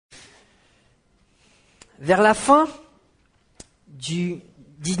Vers la fin du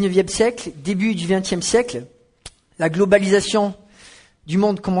 19e siècle, début du 20e siècle, la globalisation du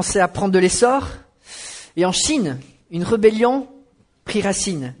monde commençait à prendre de l'essor. Et en Chine, une rébellion prit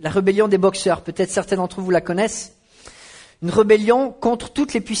racine. La rébellion des boxeurs, peut-être certains d'entre vous la connaissent. Une rébellion contre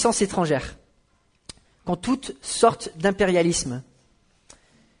toutes les puissances étrangères, contre toutes sortes d'impérialisme.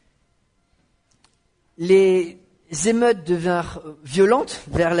 Les émeutes devinrent violentes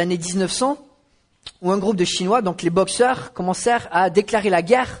vers l'année 1900, où un groupe de Chinois, donc les boxeurs, commencèrent à déclarer la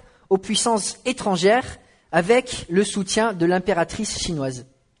guerre aux puissances étrangères avec le soutien de l'impératrice chinoise.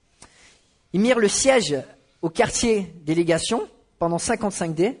 Ils mirent le siège au quartier des légations pendant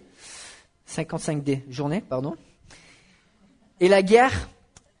 55 journées, et la guerre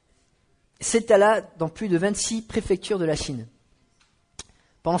s'étala dans plus de 26 préfectures de la Chine.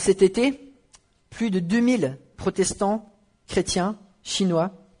 Pendant cet été, plus de 2000 protestants chrétiens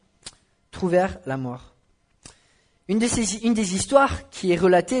chinois trouvèrent la mort. Une des histoires qui est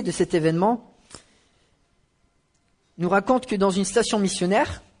relatée de cet événement nous raconte que dans une station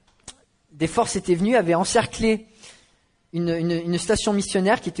missionnaire, des forces étaient venues, avaient encerclé une station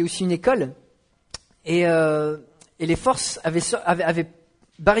missionnaire qui était aussi une école, et les forces avaient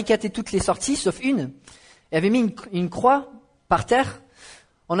barricadé toutes les sorties, sauf une, et avaient mis une croix par terre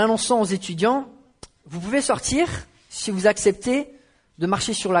en annonçant aux étudiants: vous pouvez sortir si vous acceptez de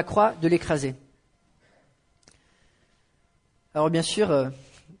marcher sur la croix, de l'écraser. Alors bien sûr,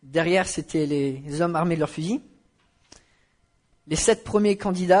 derrière c'était les hommes armés de leurs fusils. Les 7 premiers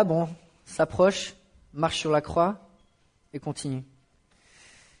candidats, s'approchent, marchent sur la croix et continuent.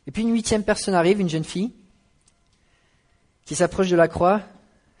 Et puis une 8e personne arrive, une jeune fille, qui s'approche de la croix,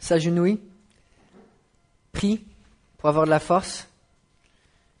 s'agenouille, prie pour avoir de la force,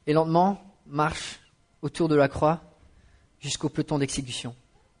 et lentement marche autour de la croix jusqu'au peloton d'exécution.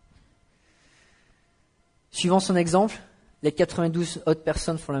 Suivant son exemple, les 92 autres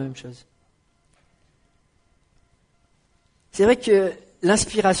personnes font la même chose. C'est vrai que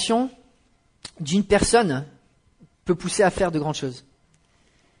l'inspiration d'une personne peut pousser à faire de grandes choses.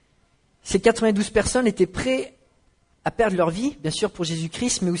 Ces 92 personnes étaient prêtes à perdre leur vie, bien sûr pour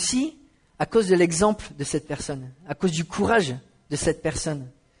Jésus-Christ, mais aussi à cause de l'exemple de cette personne, à cause du courage de cette personne.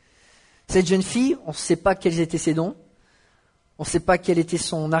 Cette jeune fille, on ne sait pas quels étaient ses dons, on ne sait pas quel était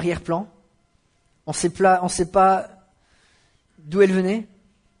son arrière-plan, on ne sait pas d'où elle venait,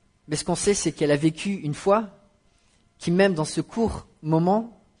 mais ce qu'on sait, c'est qu'elle a vécu une foi qui, même dans ce court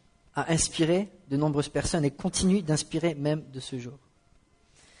moment, a inspiré de nombreuses personnes et continue d'inspirer même de ce jour.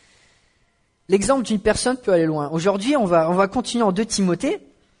 L'exemple d'une personne peut aller loin. Aujourd'hui, on va continuer en 2 Timothée.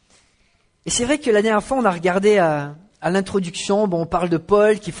 Et c'est vrai que la dernière fois, on a regardé à l'introduction, on parle de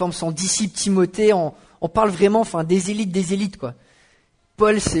Paul qui forme son disciple Timothée. On parle vraiment, des élites, quoi.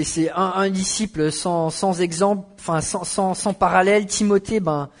 Paul, c'est un disciple sans exemple, sans parallèle. Timothée,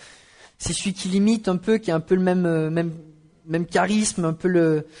 c'est celui qui l'imite un peu, qui a un peu le même charisme, un peu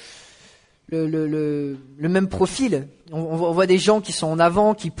le même profil. On voit des gens qui sont en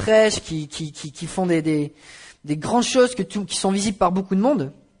avant, qui prêchent, qui font des grandes choses qui sont visibles par beaucoup de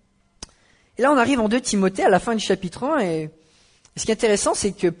monde. Et là, on arrive en 2 Timothée, à la fin du chapitre 1, et ce qui est intéressant,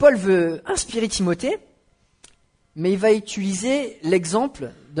 c'est que Paul veut inspirer Timothée, mais il va utiliser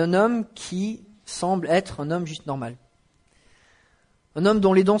l'exemple d'un homme qui semble être un homme juste normal. Un homme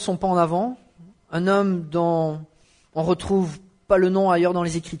dont les dons sont pas en avant, un homme dont on retrouve pas le nom ailleurs dans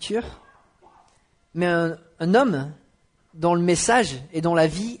les Écritures, mais un homme dont le message et dont la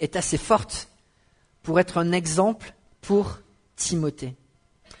vie est assez forte pour être un exemple pour Timothée.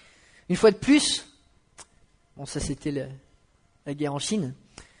 Une fois de plus, ça c'était la guerre en Chine,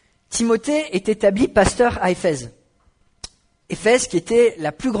 Timothée est établi pasteur à Éphèse. Éphèse qui était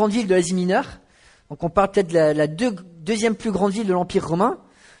la plus grande ville de l'Asie mineure, donc on parle peut-être de la deuxième plus grande ville de l'Empire romain,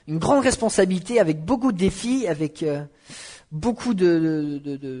 une grande responsabilité avec beaucoup de défis, avec beaucoup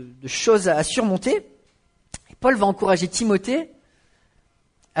de choses à surmonter. Et Paul va encourager Timothée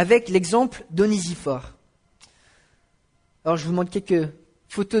avec l'exemple d'Onésiphore. Alors je vous montre quelques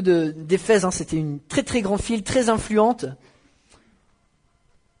photos d'Éphèse, c'était une très très grande ville, très influente.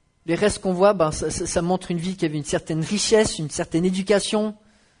 Les restes qu'on voit, ça montre une ville qui avait une certaine richesse, une certaine éducation,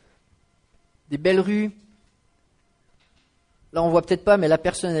 des belles rues. Là, on voit peut-être pas, mais la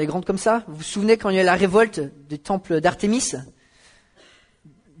personne, elle est grande comme ça. Vous vous souvenez quand il y a eu la révolte du temple d'Artémis?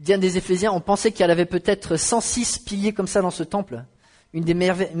 Bien des Éphésiens, on pensait qu'il y avait peut-être 106 piliers comme ça dans ce temple. Une des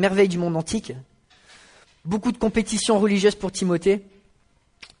merveilles du monde antique. Beaucoup de compétitions religieuses pour Timothée.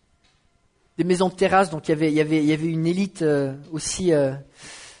 Des maisons de terrasse, donc il y avait une élite aussi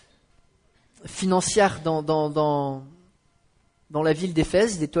financière dans la ville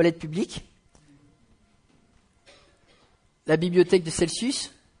d'Éphèse, des toilettes publiques. la bibliothèque de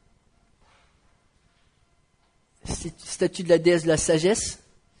Celsius, statue de la déesse de la sagesse,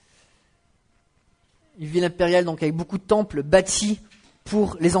 une ville impériale donc avec beaucoup de temples bâtis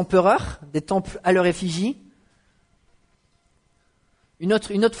pour les empereurs, des temples à leur effigie. Une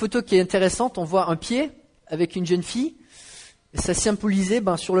autre photo qui est intéressante, on voit un pied avec une jeune fille, et ça symbolisait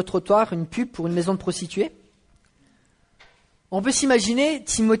sur le trottoir une pub pour une maison de prostituées. On peut s'imaginer,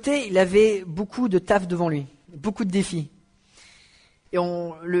 Timothée, il avait beaucoup de taf devant lui, beaucoup de défis. Et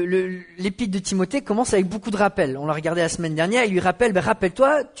l'épître de Timothée commence avec beaucoup de rappels. On l'a regardé la semaine dernière, il lui rappelle,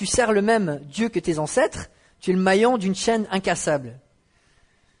 rappelle-toi, tu sers le même Dieu que tes ancêtres, tu es le maillon d'une chaîne incassable.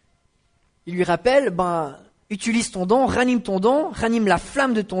 Il lui rappelle, utilise ton don, ranime la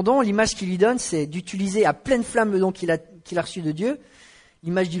flamme de ton don. L'image qu'il lui donne, c'est d'utiliser à pleine flamme le don qu'il a reçu de Dieu,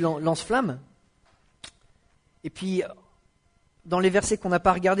 l'image du lance-flamme. Et puis, dans les versets qu'on n'a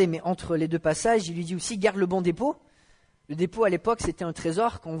pas regardés, mais entre les deux passages, il lui dit aussi, garde le bon dépôt. Le dépôt, à l'époque, c'était un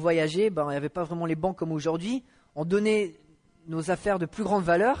trésor. Quand on voyageait, il n'y avait pas vraiment les banques comme aujourd'hui. On donnait nos affaires de plus grande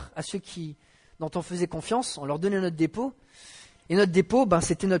valeur à ceux dont on faisait confiance. On leur donnait notre dépôt. Et notre dépôt,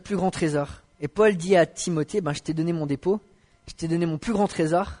 c'était notre plus grand trésor. Et Paul dit à Timothée, je t'ai donné mon dépôt, je t'ai donné mon plus grand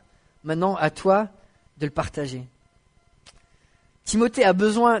trésor. Maintenant, à toi de le partager. Timothée a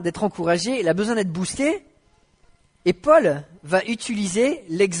besoin d'être encouragé, il a besoin d'être boosté. Et Paul va utiliser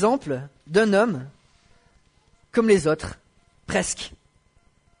l'exemple d'un homme comme les autres, presque,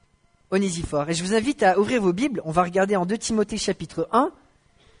 Onésiphore. Et je vous invite à ouvrir vos Bibles, on va regarder en 2 Timothée chapitre 1,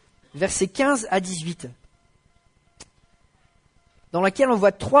 versets 15 à 18, dans laquelle on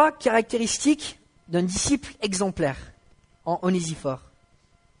voit 3 caractéristiques d'un disciple exemplaire en Onésiphore.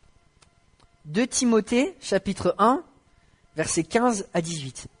 2 Timothée chapitre 1, versets 15 à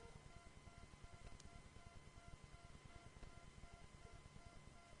 18.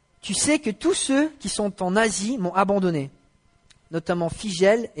 Tu sais que tous ceux qui sont en Asie m'ont abandonné, notamment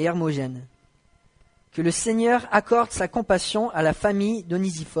Phygèle et Hermogène. Que le Seigneur accorde sa compassion à la famille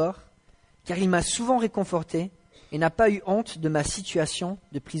d'Onésiphore, car il m'a souvent réconforté et n'a pas eu honte de ma situation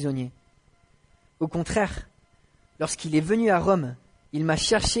de prisonnier. Au contraire, lorsqu'il est venu à Rome, il m'a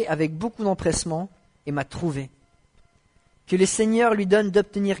cherché avec beaucoup d'empressement et m'a trouvé. Que le Seigneur lui donne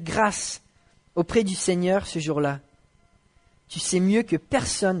d'obtenir grâce auprès du Seigneur ce jour-là. Tu sais mieux que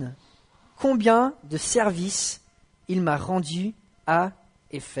personne combien de services il m'a rendu à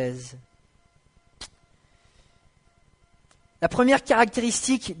Éphèse. La première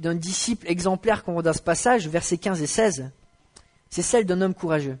caractéristique d'un disciple exemplaire qu'on voit dans ce passage, versets 15 et 16, c'est celle d'un homme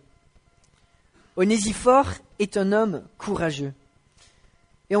courageux. Onésiphore est un homme courageux.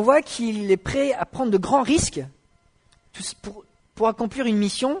 Et on voit qu'il est prêt à prendre de grands risques pour accomplir une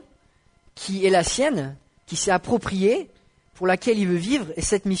mission qui est la sienne, qui s'est appropriée, pour laquelle il veut vivre. Et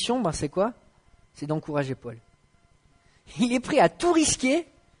cette mission, c'est quoi ? C'est d'encourager Paul. Il est prêt à tout risquer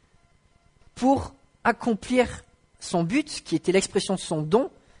pour accomplir son but, qui était l'expression de son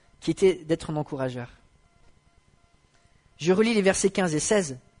don, qui était d'être un encourageur. Je relis les versets 15 et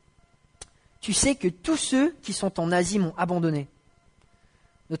 16. Tu sais que tous ceux qui sont en Asie m'ont abandonné,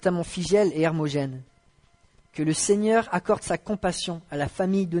 notamment Phygèle et Hermogène. Que le Seigneur accorde sa compassion à la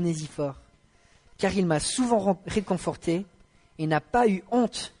famille d'Onésiphore, car il m'a souvent réconforté et n'a pas eu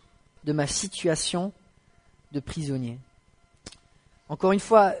honte de ma situation de prisonnier. Encore une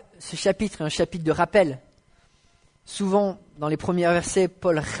fois, ce chapitre est un chapitre de rappel. Souvent, dans les premiers versets,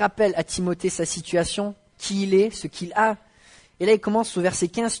 Paul rappelle à Timothée sa situation, qui il est, ce qu'il a. Et là, il commence au verset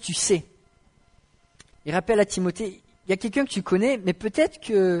 15, tu sais. Il rappelle à Timothée, il y a quelqu'un que tu connais, mais peut-être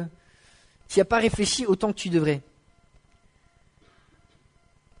que tu n'y as pas réfléchi autant que tu devrais.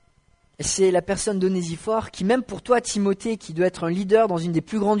 Et c'est la personne d'Onésiphore qui, même pour toi, Timothée, qui doit être un leader dans une des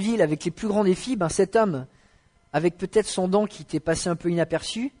plus grandes villes avec les plus grands défis, cet homme, avec peut-être son don qui t'est passé un peu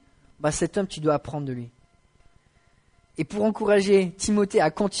inaperçu, cet homme, tu dois apprendre de lui. Et pour encourager Timothée à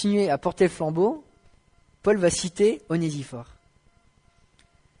continuer à porter le flambeau, Paul va citer Onésiphore.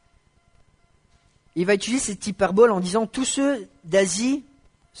 Il va utiliser cette hyperbole en disant « Tous ceux d'Asie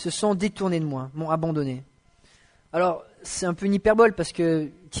se sont détournés de moi, m'ont abandonné ». Alors, c'est un peu une hyperbole parce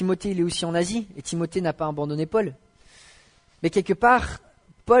que Timothée, il est aussi en Asie et Timothée n'a pas abandonné Paul. Mais quelque part,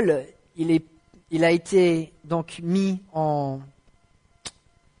 Paul, il a été donc mis en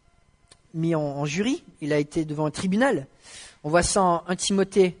jury, il a été devant un tribunal. On voit ça en 2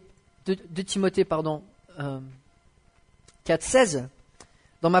 Timothée 4,16.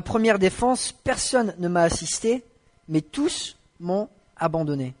 Dans ma première défense, personne ne m'a assisté, mais tous m'ont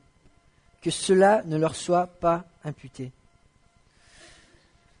abandonné. Que cela ne leur soit pas imputé.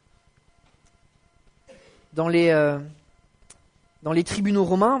 Dans les tribunaux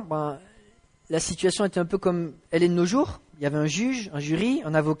romains, la situation était un peu comme elle est de nos jours. il y avait un juge, un jury,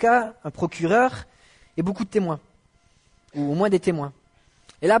 un avocat, un procureur et beaucoup de témoins, ou au moins des témoins.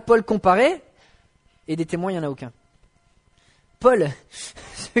 Et là, Paul comparait, et des témoins, il n'y en a aucun. Paul,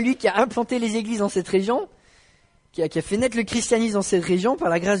 celui qui a implanté les églises dans cette région, qui a fait naître le christianisme dans cette région par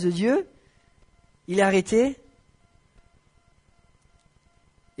la grâce de Dieu, il est arrêté.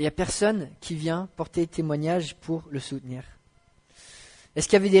 Et il n'y a personne qui vient porter témoignage pour le soutenir. Est-ce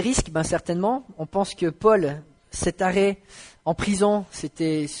qu'il y avait des risques ? Certainement. On pense que Paul, cet arrêt en prison,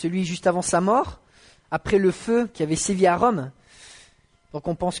 c'était celui juste avant sa mort, après le feu qui avait sévi à Rome. Donc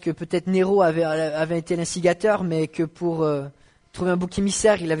on pense que peut-être Néro avait été l'instigateur, mais que pour trouver un bouc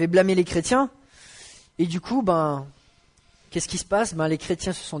émissaire, il avait blâmé les chrétiens. Et du coup, qu'est-ce qui se passe ? Les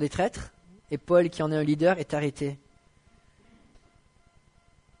chrétiens, ce sont des traîtres, et Paul, qui en est un leader, est arrêté.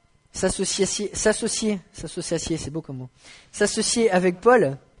 S'associer, c'est beau comme mot. S'associer avec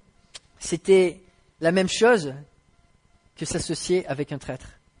Paul, c'était la même chose que s'associer avec un traître.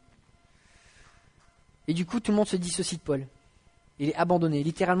 Et du coup, tout le monde se dissocie de Paul. Il est abandonné,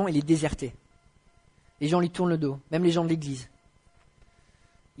 littéralement, il est déserté. Les gens lui tournent le dos, même les gens de l'église.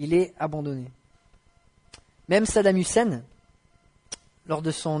 Il est abandonné. Même Saddam Hussein, lors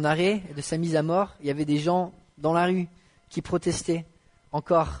de son arrêt et de sa mise à mort, il y avait des gens dans la rue qui protestaient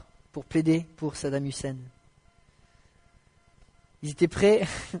encore pour plaider pour Saddam Hussein. Ils étaient prêts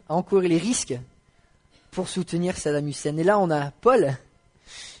à encourir les risques pour soutenir Saddam Hussein. Et là, on a Paul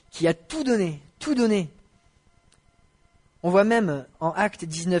qui a tout donné, tout donné. On voit même en Actes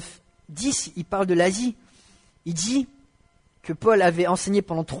 19:10, il parle de l'Asie. Il dit que Paul avait enseigné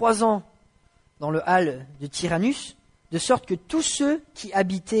pendant 3 ans dans le hall de Tyrannus, de sorte que tous ceux qui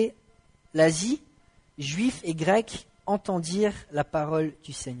habitaient l'Asie, juifs et grecs, entendirent la parole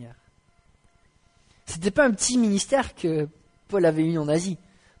du Seigneur. C'était pas un petit ministère que Paul avait eu en Asie.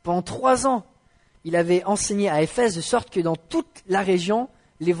 Pendant 3 ans, il avait enseigné à Éphèse, de sorte que dans toute la région,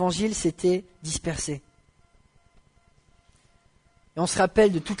 l'évangile s'était dispersé. Et on se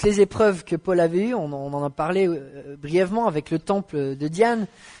rappelle de toutes les épreuves que Paul avait eues, on en a parlé brièvement avec le temple de Diane.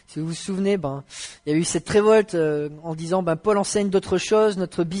 Si vous vous souvenez, il y a eu cette révolte en disant Paul enseigne d'autres choses,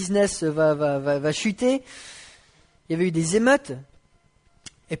 notre business va chuter. Il y avait eu des émeutes,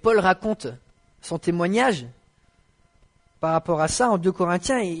 et Paul raconte son témoignage par rapport à ça en 2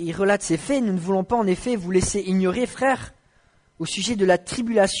 Corinthiens, et il relate ces faits. Nous ne voulons pas en effet vous laisser ignorer, frères, au sujet de la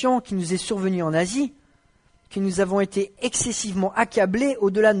tribulation qui nous est survenue en Asie, que nous avons été excessivement accablés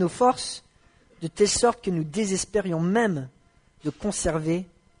au-delà de nos forces, de telle sorte que nous désespérions même de conserver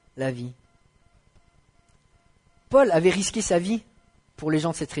la vie. Paul avait risqué sa vie pour les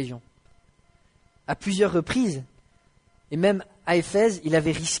gens de cette région. À plusieurs reprises, et même à Éphèse, il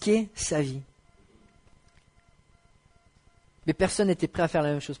avait risqué sa vie. Mais personne n'était prêt à faire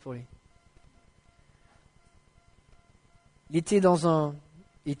la même chose pour lui. Il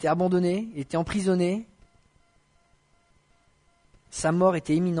était abandonné, il était emprisonné. Sa mort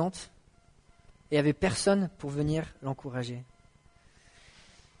était imminente et il n'y avait personne pour venir l'encourager.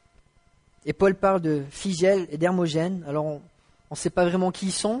 Et Paul parle de Phygèle et d'Hermogène. Alors on ne sait pas vraiment qui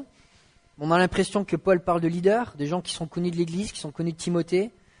ils sont. On a l'impression que Paul parle de leaders, des gens qui sont connus de l'Église, qui sont connus de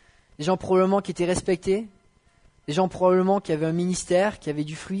Timothée, des gens probablement qui étaient respectés, des gens probablement qui avaient un ministère, qui avaient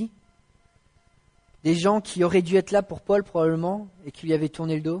du fruit, des gens qui auraient dû être là pour Paul probablement et qui lui avaient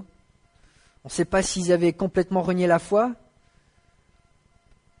tourné le dos. On ne sait pas s'ils avaient complètement renié la foi,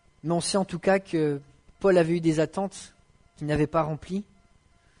 mais on sait en tout cas que Paul avait eu des attentes qu'il n'avait pas remplies.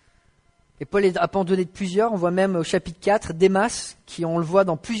 Et Paul est abandonné de plusieurs. On voit même au chapitre 4, Démas, on le voit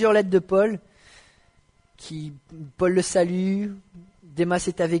dans plusieurs lettres de Paul, Paul le salue, Démas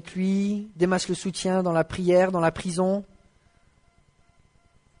est avec lui, Démas le soutient dans la prière, dans la prison.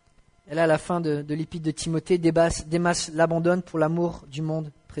 Et là, à la fin de l'épître de Timothée, Démas l'abandonne pour l'amour du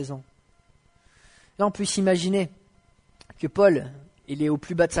monde présent. Là, on peut s'imaginer que Paul, il est au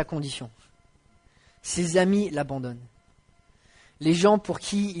plus bas de sa condition. Ses amis l'abandonnent. Les gens pour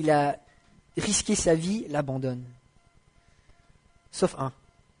qui il a risqué sa vie l'abandonnent. Sauf un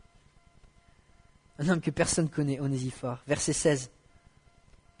homme que personne connaît, Onésiphore. Verset 16.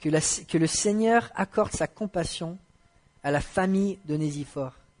 Que le Seigneur accorde sa compassion à la famille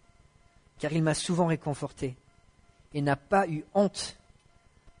d'Onésiphore, car il m'a souvent réconforté et n'a pas eu honte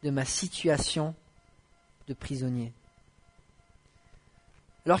de ma situation de prisonnier.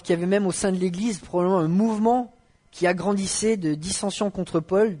 Alors qu'il y avait même au sein de l'Église probablement un mouvement qui agrandissait de dissension contre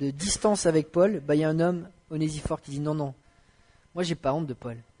Paul, de distance avec Paul, il y a un homme, Onésiphore, qui dit non, moi j'ai pas honte de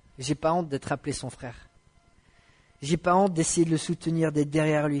Paul, j'ai pas honte d'être appelé son frère, j'ai pas honte d'essayer de le soutenir, d'être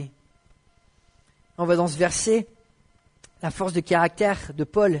derrière lui. On voit dans ce verset la force de caractère de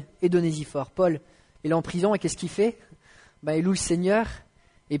Paul et d'Onésiphore. Paul, il est en prison et qu'est-ce qu'il fait ? il loue le Seigneur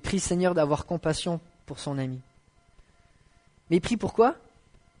et prie le Seigneur d'avoir compassion pour son ami. Mais il prie pourquoi ?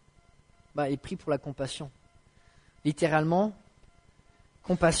 Il prie pour la compassion. Littéralement,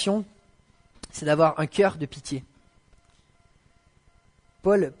 compassion, c'est d'avoir un cœur de pitié.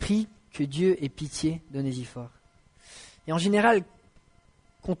 Paul prie que Dieu ait pitié d'Onésifore. Et en général,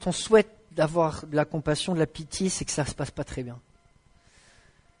 quand on souhaite d'avoir de la compassion, de la pitié, c'est que ça ne se passe pas très bien.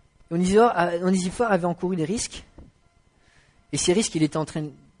 Onésifore avait encouru des risques, et ces risques, il était en train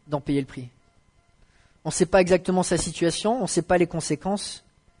d'en payer le prix. On ne sait pas exactement sa situation, on ne sait pas les conséquences,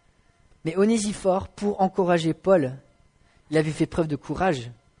 mais Onésifore, pour encourager Paul, il avait fait preuve de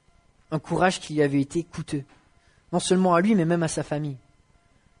courage, un courage qui lui avait été coûteux, non seulement à lui, mais même à sa famille.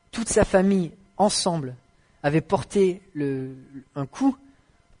 Toute sa famille, ensemble, avait porté un coup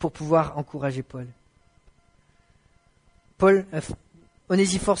pour pouvoir encourager Paul.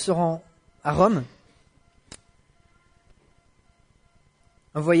 Onésifore se rend à Rome.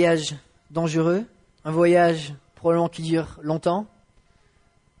 Un voyage dangereux, un voyage probablement qui dure longtemps,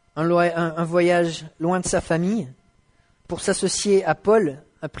 un voyage loin de sa famille, pour s'associer à Paul,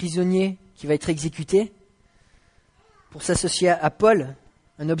 un prisonnier qui va être exécuté, pour s'associer à Paul,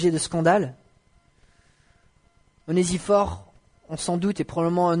 un objet de scandale. Onésifore, on s'en doute, est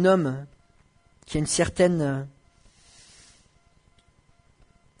probablement un homme qui a une certaine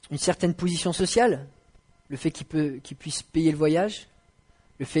position sociale, le fait qu'il puisse payer le voyage,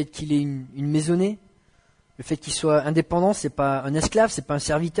 le fait qu'il ait une maisonnée, le fait qu'il soit indépendant, c'est pas un esclave, c'est pas un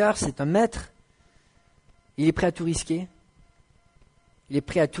serviteur, c'est un maître. Il est prêt à tout risquer. Il est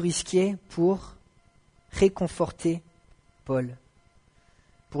prêt à tout risquer pour réconforter Paul,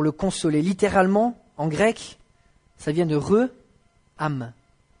 pour le consoler. Littéralement, en grec, ça vient de re-âme,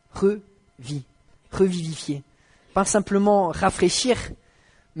 re-vie, revivifier. Pas simplement rafraîchir,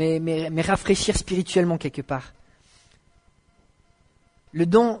 mais rafraîchir spirituellement quelque part. Le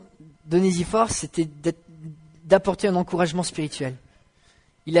don d'Onésifore, c'était d'apporter un encouragement spirituel.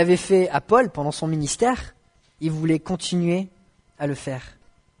 Il l'avait fait à Paul pendant son ministère, il voulait continuer à le faire.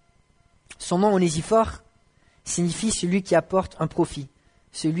 Son nom Onésifore signifie celui qui apporte un profit,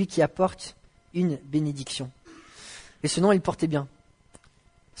 celui qui apporte une bénédiction. Et ce nom, il portait bien.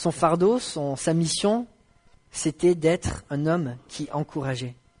 Son fardeau, sa mission, c'était d'être un homme qui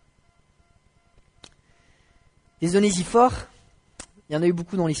encourageait. Les Onésiphores, il y en a eu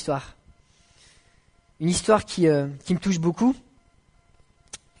beaucoup dans l'histoire. Une histoire qui me touche beaucoup,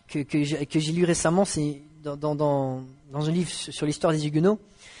 que j'ai lu récemment, c'est dans un livre sur l'histoire des Huguenots.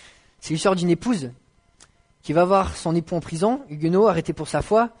 C'est l'histoire d'une épouse qui va voir son époux en prison, Huguenot, arrêté pour sa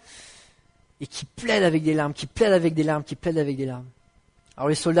foi, et qui plaide avec des larmes, qui plaide avec des larmes. Alors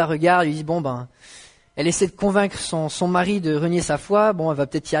les soldats regardent, lui disent, elle essaie de convaincre son mari de renier sa foi, elle va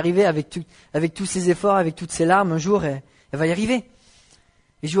peut-être y arriver avec tous ses efforts, avec toutes ses larmes, un jour, elle va y arriver.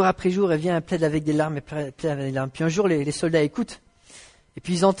 Et jour après jour, elle vient, elle plaide avec des larmes, Puis un jour, les soldats écoutent. Et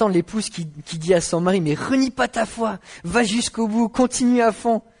puis ils entendent l'épouse qui dit à son mari, mais renie pas ta foi, va jusqu'au bout, continue à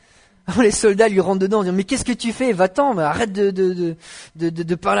fond. Alors les soldats lui rentrent dedans, disent, mais qu'est-ce que tu fais? Va-t'en, arrête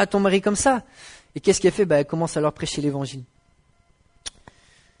de parler à ton mari comme ça. Et qu'est-ce qu'elle fait? Elle commence à leur prêcher l'évangile.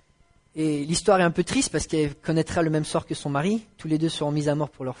 Et l'histoire est un peu triste parce qu'elle connaîtra le même sort que son mari. Tous les deux seront mis à mort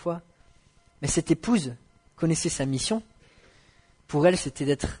pour leur foi. Mais cette épouse connaissait sa mission. Pour elle, c'était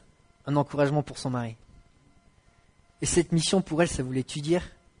d'être un encouragement pour son mari. Et cette mission, pour elle, ça voulait tout dire.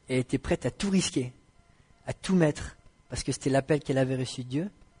 Elle était prête à tout risquer, à tout mettre, parce que c'était l'appel qu'elle avait reçu de Dieu.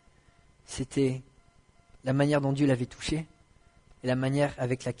 C'était la manière dont Dieu l'avait touchée et la manière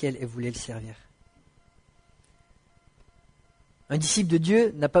avec laquelle elle voulait le servir. Un disciple de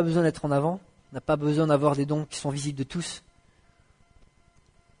Dieu n'a pas besoin d'être en avant, n'a pas besoin d'avoir des dons qui sont visibles de tous.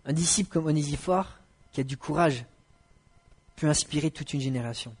 Un disciple comme Onésiphore, qui a du courage, peut inspirer toute une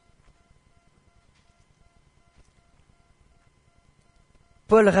génération.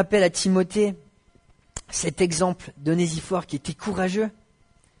 Paul rappelle à Timothée cet exemple d'Onésiphore qui était courageux,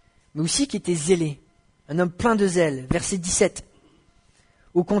 mais aussi qui était zélé, un homme plein de zèle. Verset 17.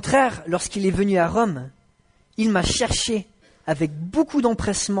 Au contraire, lorsqu'il est venu à Rome, il m'a cherché avec beaucoup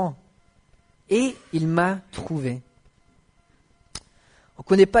d'empressement et il m'a trouvé. On ne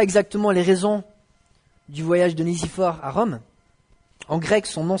connaît pas exactement les raisons du voyage d'Onésiphore à Rome. En grec,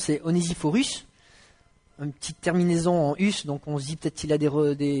 son nom c'est Onésiphorus, une petite terminaison en us, donc on se dit peut-être qu'il a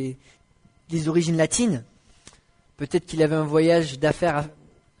des origines latines. Peut-être qu'il avait un voyage d'affaires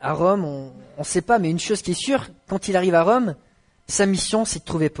à Rome, on ne sait pas, mais une chose qui est sûre, quand il arrive à Rome, sa mission c'est de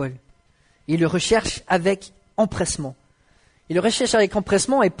trouver Paul. Il le recherche avec empressement. Il le recherche avec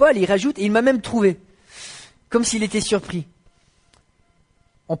empressement et Paul, il rajoute, et il m'a même trouvé, comme s'il était surpris.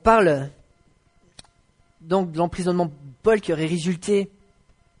 On parle donc de l'emprisonnement Paul qui aurait résulté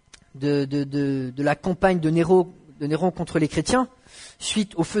de la campagne de Néron contre les chrétiens,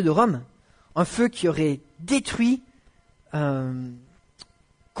 suite au feu de Rome, un feu qui aurait détruit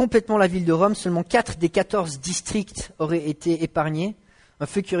complètement la ville de Rome. Seulement 4 des 14 districts auraient été épargnés, un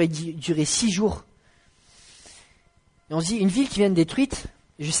feu qui aurait duré 6 jours. Et on se dit, une ville qui vient de détruite,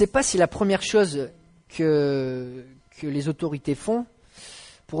 je ne sais pas si la première chose que les autorités font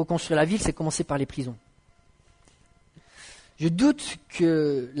pour reconstruire la ville, c'est commencer par les prisons. Je doute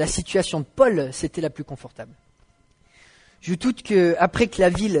que la situation de Paul, c'était la plus confortable. Je doute qu'après que la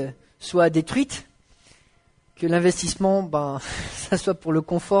ville soit détruite, que l'investissement, ça soit pour le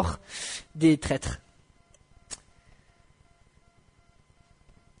confort des traîtres.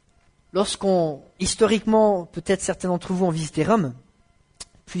 Historiquement, peut-être certains d'entre vous ont visité Rome,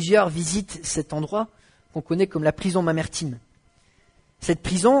 plusieurs visitent cet endroit qu'on connaît comme la prison Mamertine. Cette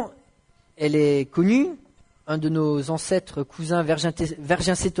prison, elle est connue. Un de nos ancêtres cousins,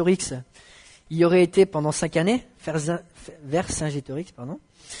 Vergingétorix, y aurait été pendant 5 années. Vercingétorix, pardon.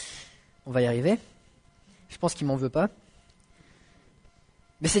 On va y arriver. Je pense qu'il m'en veut pas.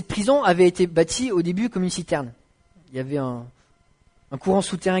 Mais cette prison avait été bâtie au début comme une citerne. Il y avait un courant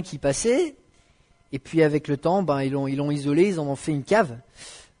souterrain qui passait, et puis avec le temps, ils l'ont isolé, ils en ont fait une cave.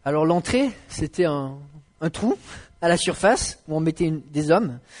 Alors l'entrée, c'était un trou à la surface où on mettait des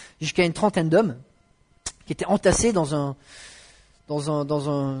hommes, jusqu'à une trentaine d'hommes, qui étaient entassés dans un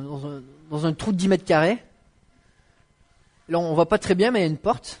trou de 10 mètres carrés. Là, on voit pas très bien, mais il y a une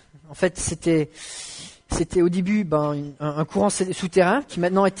porte. En fait, c'était au début un courant souterrain qui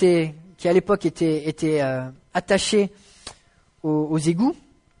à l'époque était attaché aux égouts.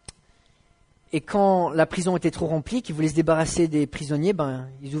 Et quand la prison était trop remplie, qu'ils voulaient se débarrasser des prisonniers,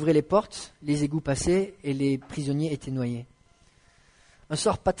 ils ouvraient les portes, les égouts passaient et les prisonniers étaient noyés. Un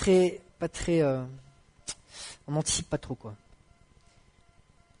sort pas très, on n'anticipe pas trop quoi.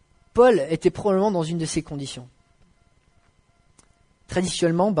 Paul était probablement dans une de ces conditions.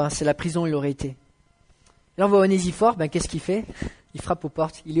 Traditionnellement, c'est la prison où il aurait été. Là, on voit Onésiphore, qu'est-ce qu'il fait? Il frappe aux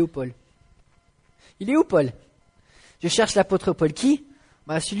portes. Il est où, Paul? Il est où, Paul? Je cherche l'apôtre Paul. Qui?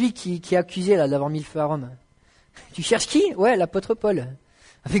 Celui qui est accusé là d'avoir mis le feu à Rome. Tu cherches qui? Ouais, l'apôtre Paul.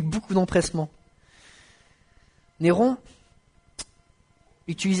 Avec beaucoup d'empressement. Néron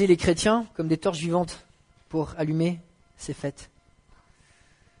utilisait les chrétiens comme des torches vivantes pour allumer ses fêtes.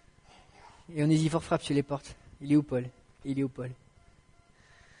 Et Onésiphore frappe sur les portes. Il est où, Paul? Il est où, Paul?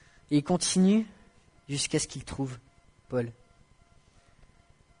 Et il continue jusqu'à ce qu'il trouve Paul.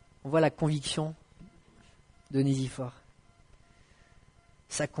 On voit la conviction d'Onésiphore.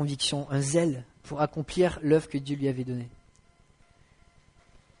 Sa conviction, un zèle pour accomplir l'œuvre que Dieu lui avait donnée.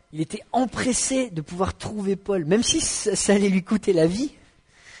 Il était empressé de pouvoir trouver Paul, même si ça allait lui coûter la vie,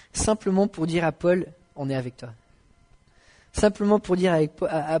 simplement pour dire à Paul, on est avec toi. Simplement pour dire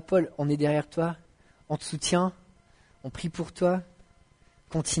à Paul, on est derrière toi, on te soutient, on prie pour toi,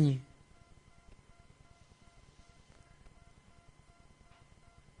 continue.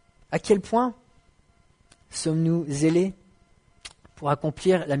 À quel point sommes-nous zélés pour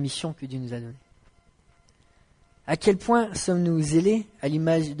accomplir la mission que Dieu nous a donnée? À quel point sommes-nous zélés, à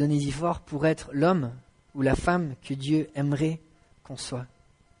l'image d'Onésiphore, pour être l'homme ou la femme que Dieu aimerait qu'on soit?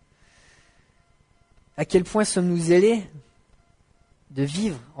 À quel point sommes-nous zélés de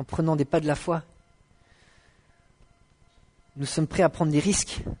vivre en prenant des pas de la foi? Nous sommes prêts à prendre des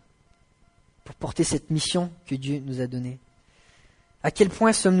risques pour porter cette mission que Dieu nous a donnée. À quel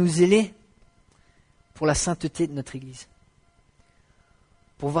point sommes-nous zélés pour la sainteté de notre Église?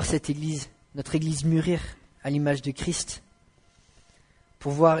 Pour voir notre Église mûrir à l'image de Christ,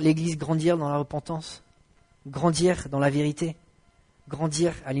 pour voir l'Église grandir dans la repentance, grandir dans la vérité,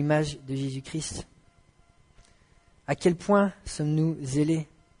 grandir à l'image de Jésus-Christ. À quel point sommes-nous zélés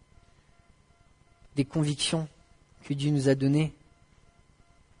des convictions que Dieu nous a données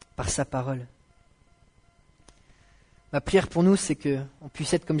par sa parole? Ma prière pour nous, c'est qu'on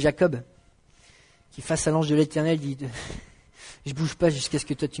puisse être comme Jacob, qui face à l'ange de l'Éternel dit « Je bouge pas jusqu'à ce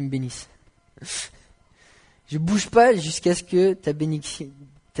que toi tu me bénisses. Je bouge pas jusqu'à ce que ta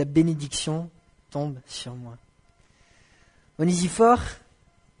bénédiction tombe sur moi. » Onésiphore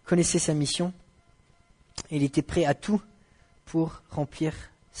connaissait sa mission et il était prêt à tout pour remplir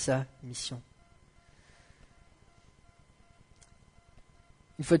sa mission.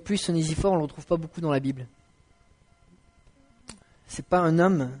 Une fois de plus, Onésiphore, on ne le retrouve pas beaucoup dans la Bible. C'est pas un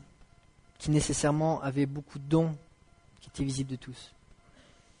homme qui nécessairement avait beaucoup de dons qui étaient visibles de tous.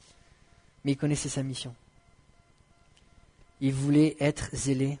 Mais il connaissait sa mission. Il voulait être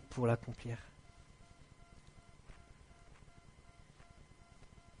zélé pour l'accomplir.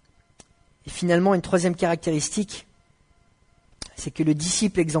 Et finalement, une troisième caractéristique c'est que le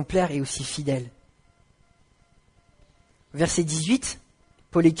disciple exemplaire est aussi fidèle. Verset 18,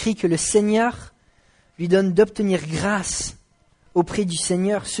 Paul écrit que le Seigneur lui donne d'obtenir grâce auprès du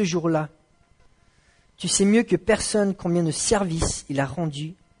Seigneur ce jour-là. Tu sais mieux que personne combien de services il a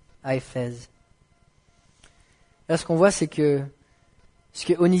rendu à Éphèse. Là, ce qu'on voit, c'est que ce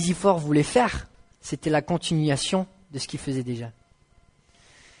que Onésiphore voulait faire, c'était la continuation de ce qu'il faisait déjà.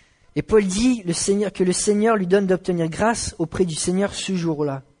 Et Paul dit que le Seigneur lui donne d'obtenir grâce auprès du Seigneur ce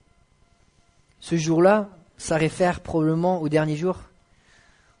jour-là. Ce jour-là, ça réfère probablement au dernier jour,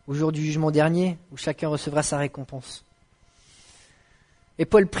 au jour du jugement dernier, où chacun recevra sa récompense. Et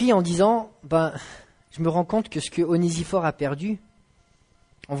Paul prie en disant, je me rends compte que ce que Onésiphore a perdu,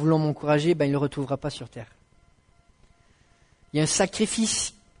 en voulant m'encourager, il ne le retrouvera pas sur terre. Il y a un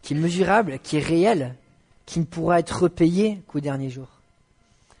sacrifice qui est mesurable, qui est réel, qui ne pourra être repayé qu'au dernier jour.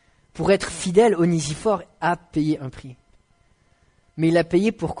 Pour être fidèle, Onésiphore a payé un prix. Mais il a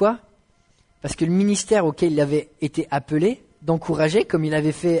payé pourquoi ? Parce que le ministère auquel il avait été appelé, d'encourager, comme il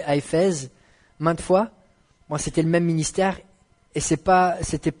avait fait à Éphèse maintes fois, c'était le même ministère, et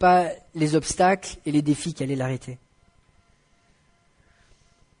c'était pas les obstacles et les défis qui allaient l'arrêter.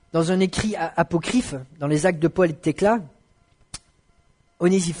 Dans un écrit apocryphe, dans les actes de Paul et de Thécla,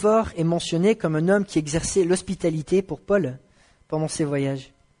 Onésiphore est mentionné comme un homme qui exerçait l'hospitalité pour Paul pendant ses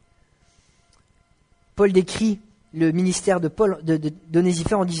voyages. Paul décrit le ministère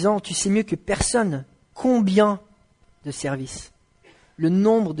d'Onésiphore en disant « Tu sais mieux que personne combien de services, le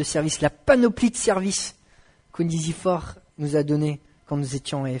nombre de services, la panoplie de services qu'Onésiphore nous a donné quand nous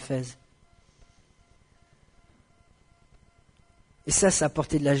étions à Éphèse. » Et ça a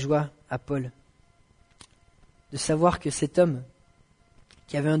apporté de la joie à Paul, de savoir que cet homme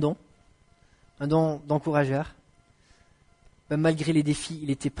qui avait un don d'encourageur, malgré les défis, il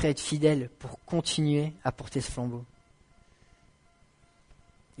était prêt à être fidèle pour continuer à porter ce flambeau.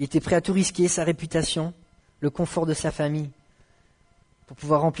 Il était prêt à tout risquer, sa réputation, le confort de sa famille, pour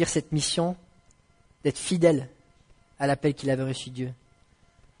pouvoir remplir cette mission, d'être fidèle à l'appel qu'il avait reçu de Dieu,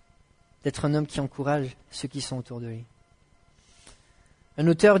 d'être un homme qui encourage ceux qui sont autour de lui. Un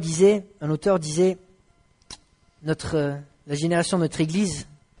auteur disait, la génération de notre Église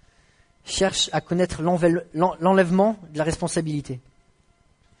cherche à connaître l'enlèvement de la responsabilité.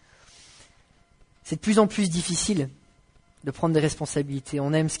 C'est de plus en plus difficile de prendre des responsabilités.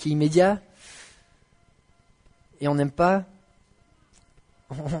 On aime ce qui est immédiat et on n'aime pas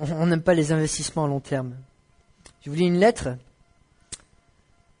les investissements à long terme. Je vous lis une lettre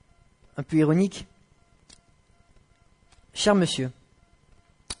un peu ironique. Cher monsieur,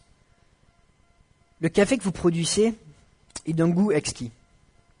 le café que vous produisez est d'un goût exquis.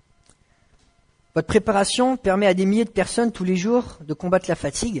 Votre préparation permet à des milliers de personnes tous les jours de combattre la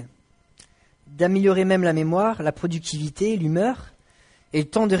fatigue, d'améliorer même la mémoire, la productivité, l'humeur et le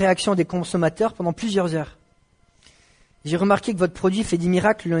temps de réaction des consommateurs pendant plusieurs heures. J'ai remarqué que votre produit fait des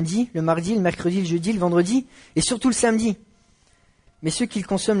miracles le lundi, le mardi, le mercredi, le jeudi, le vendredi et surtout le samedi. Mais ceux qui le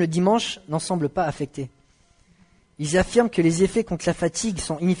consomment le dimanche n'en semblent pas affectés. Ils affirment que les effets contre la fatigue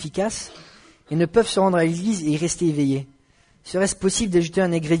sont inefficaces et ne peuvent se rendre à l'église et y rester éveillés. Serait-ce possible d'ajouter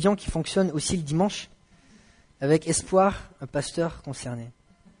un ingrédient qui fonctionne aussi le dimanche ? Avec espoir, un pasteur concerné.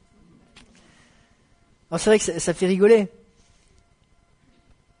 Alors c'est vrai que ça fait rigoler.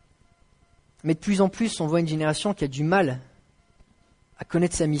 Mais de plus en plus, on voit une génération qui a du mal à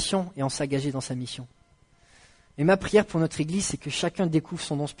connaître sa mission et en s'engager dans sa mission. Et ma prière pour notre Église, c'est que chacun découvre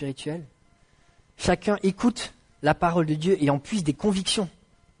son don spirituel, chacun écoute la parole de Dieu et en puisse des convictions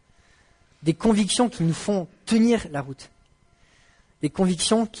qui nous font tenir la route, des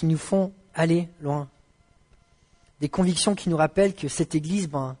convictions qui nous font aller loin, des convictions qui nous rappellent que cette Église,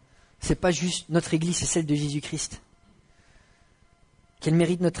 c'est pas juste notre Église, c'est celle de Jésus-Christ. Qu'elle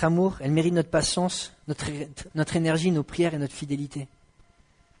mérite notre amour, elle mérite notre patience, notre énergie, nos prières et notre fidélité.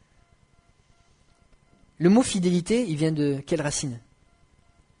 Le mot fidélité, il vient de quelle racine ?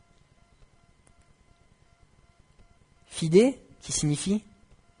 Fidé, qui signifie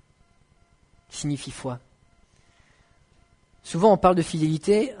foi. Souvent, on parle de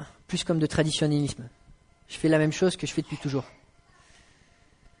fidélité plus comme de traditionnalisme. Je fais la même chose que je fais depuis toujours.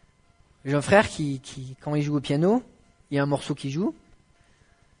 J'ai un frère qui, quand il joue au piano, il y a un morceau qu'il joue.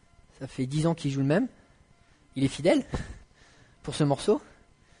 Ça fait 10 ans qu'il joue le même. Il est fidèle pour ce morceau.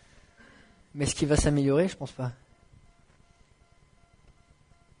 Mais est-ce qu'il va s'améliorer ? Je pense pas.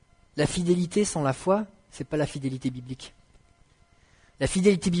 La fidélité sans la foi, c'est pas la fidélité biblique. La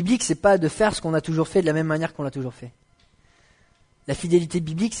fidélité biblique, c'est pas de faire ce qu'on a toujours fait de la même manière qu'on l'a toujours fait. La fidélité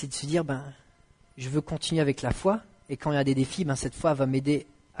biblique, c'est de se dire, je veux continuer avec la foi, et quand il y a des défis, cette foi va m'aider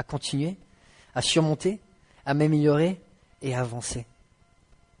à continuer, à surmonter, à m'améliorer, et avancer.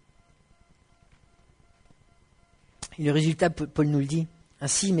 Et le résultat, Paul nous le dit.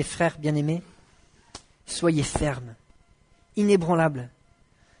 Ainsi, mes frères bien-aimés, soyez fermes, inébranlables,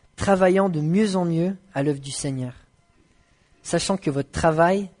 travaillant de mieux en mieux à l'œuvre du Seigneur, sachant que votre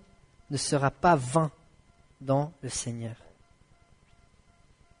travail ne sera pas vain dans le Seigneur.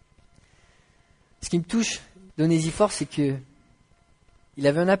 Ce qui me touche d'Onésifore, c'est que il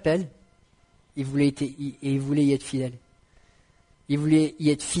avait un appel, il voulait y être fidèle. Il voulait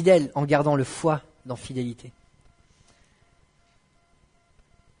y être fidèle en gardant le foi dans fidélité.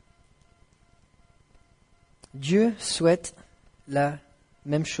 Dieu souhaite la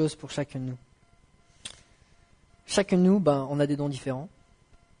même chose pour chacun de nous. Chacun de nous, on a des dons différents.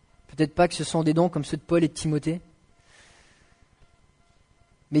 Peut-être pas que ce sont des dons comme ceux de Paul et de Timothée.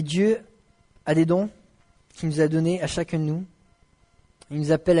 Mais Dieu a des dons qu'il nous a donnés à chacun de nous. Il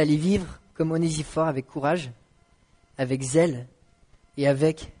nous appelle à les vivre comme Onésifore, avec courage, avec zèle et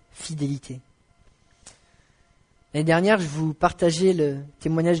avec fidélité. L'année dernière, je vous partageais le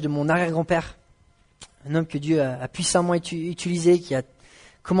témoignage de mon arrière-grand-père, un homme que Dieu a puissamment utilisé, qui a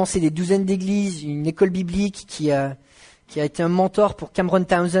commencé des douzaines d'églises, une école biblique, qui a été un mentor pour Cameron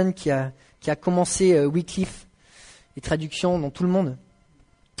Townsend, qui a commencé Wycliffe, les traductions dans tout le monde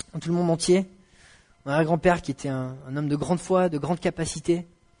entier. Mon arrière-grand-père qui était un homme de grande foi, de grande capacité.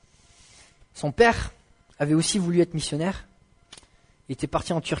 Son père avait aussi voulu être missionnaire. Il était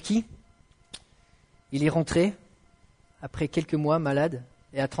parti en Turquie. Il est rentré après quelques mois malade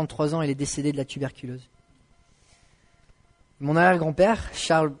et à 33 ans il est décédé de la tuberculose. Mon arrière-grand-père,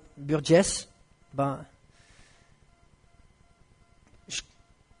 Charles Burgess,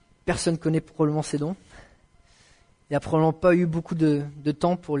 personne ne connaît probablement ses dons. Il n'a probablement pas eu beaucoup de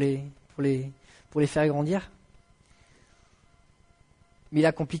temps pour les faire grandir. Mais il a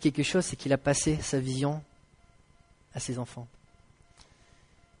accompli quelque chose, c'est qu'il a passé sa vision à ses enfants.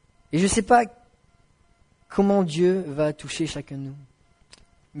 Et je ne sais pas comment Dieu va toucher chacun de nous.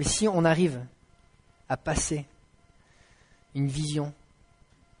 Mais si on arrive à passer une vision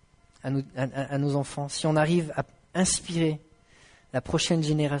à nos enfants, si on arrive à inspirer la prochaine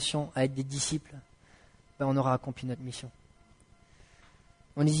génération à être des disciples, on aura accompli notre mission.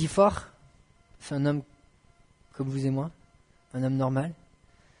 Onésifore, c'est un homme comme vous et moi, un homme normal,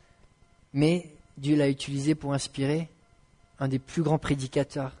 mais Dieu l'a utilisé pour inspirer un des plus grands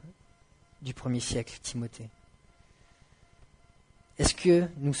prédicateurs du 1er siècle, Timothée. Est-ce que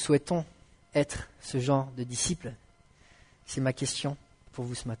nous souhaitons être ce genre de disciples ? C'est ma question pour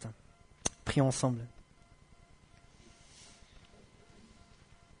vous ce matin. Prions ensemble.